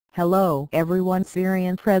Hello everyone.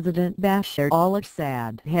 Syrian President Bashar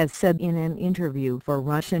al-Assad has said in an interview for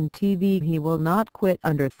Russian TV he will not quit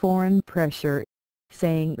under foreign pressure,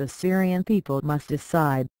 saying the Syrian people must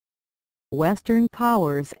decide. Western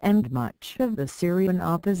powers and much of the Syrian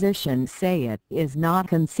opposition say it is not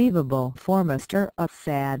conceivable for Mr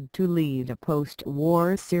Assad to lead a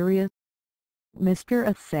post-war Syria. Mr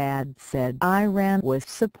Assad said Iran was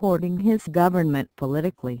supporting his government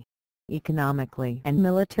politically, economically and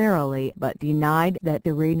militarily, but denied that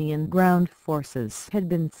Iranian ground forces had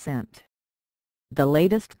been sent. The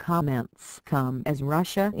latest comments come as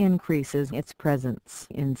Russia increases its presence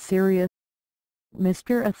in Syria.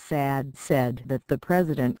 Mr Assad said that the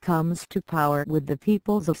president comes to power with the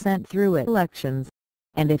people's assent through elections,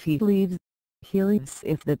 and if he leaves, he leaves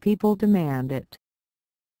if the people demand it.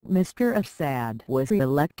 Mr Assad was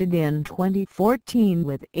re-elected in 2014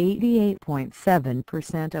 with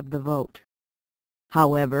 88.7% of the vote.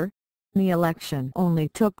 However, the election only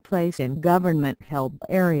took place in government-held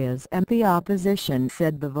areas and the opposition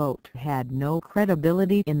said the vote had no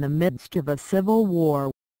credibility in the midst of a civil war.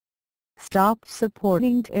 Stop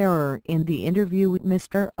supporting terror. In the interview,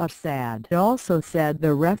 Mr Assad also said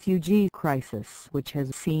the refugee crisis, which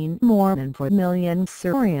has seen more than 4 million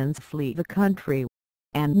Syrians flee the country,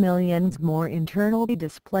 and millions more internally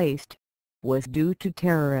displaced, was due to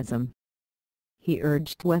terrorism. He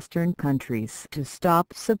urged Western countries to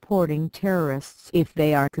stop supporting terrorists if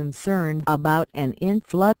they are concerned about an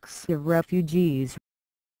influx of refugees.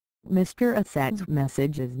 Mr Assad's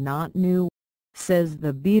message is not new, says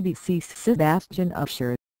the BBC's Sebastian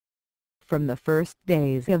Usher. From the first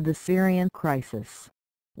days of the Syrian crisis,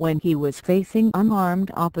 when he was facing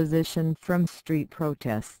unarmed opposition from street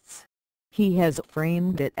protests, he has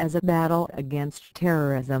framed it as a battle against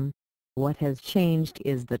terrorism. What has changed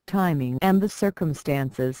is the timing and the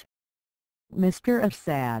circumstances. Mr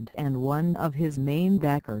Assad and one of his main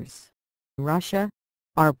backers, Russia,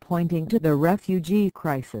 are pointing to the refugee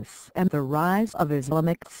crisis and the rise of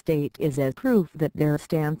Islamic State is as proof that their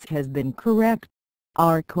stance has been correct,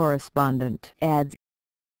 our correspondent adds.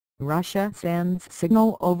 Russia sends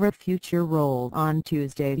signal over future role. On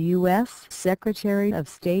Tuesday, U.S. Secretary of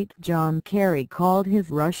State John Kerry called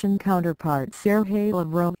his Russian counterpart Sergei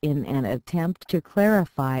Lavrov in an attempt to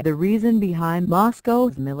clarify the reason behind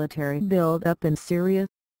Moscow's military build-up in Syria.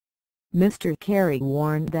 Mr. Kerry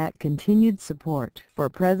warned that continued support for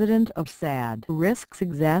President Assad risks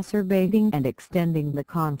exacerbating and extending the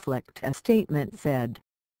conflict, a statement said.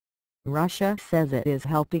 Russia says it is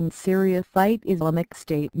helping Syria fight Islamic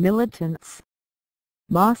State militants.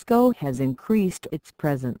 Moscow has increased its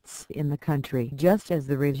presence in the country just as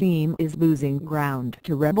the regime is losing ground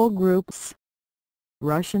to rebel groups.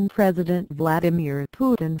 Russian President Vladimir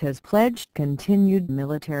Putin has pledged continued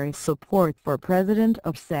military support for President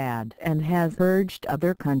Assad and has urged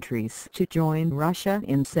other countries to join Russia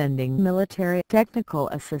in sending military technical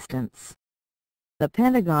assistance. The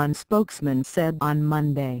Pentagon spokesman said on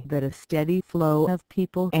Monday that a steady flow of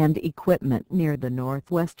people and equipment near the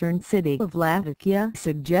northwestern city of Latakia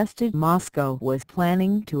suggested Moscow was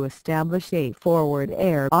planning to establish a forward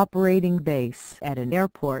air operating base at an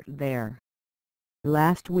airport there.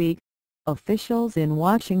 Last week, officials in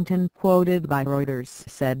Washington, quoted by Reuters,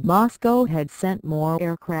 said Moscow had sent more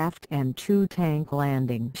aircraft and 2 tank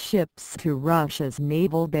landing ships to Russia's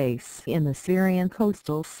naval base in the Syrian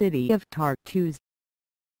coastal city of Tartus.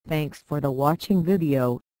 Thanks for the watching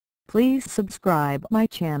video. Please subscribe my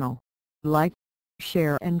channel, like,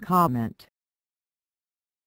 share and comment.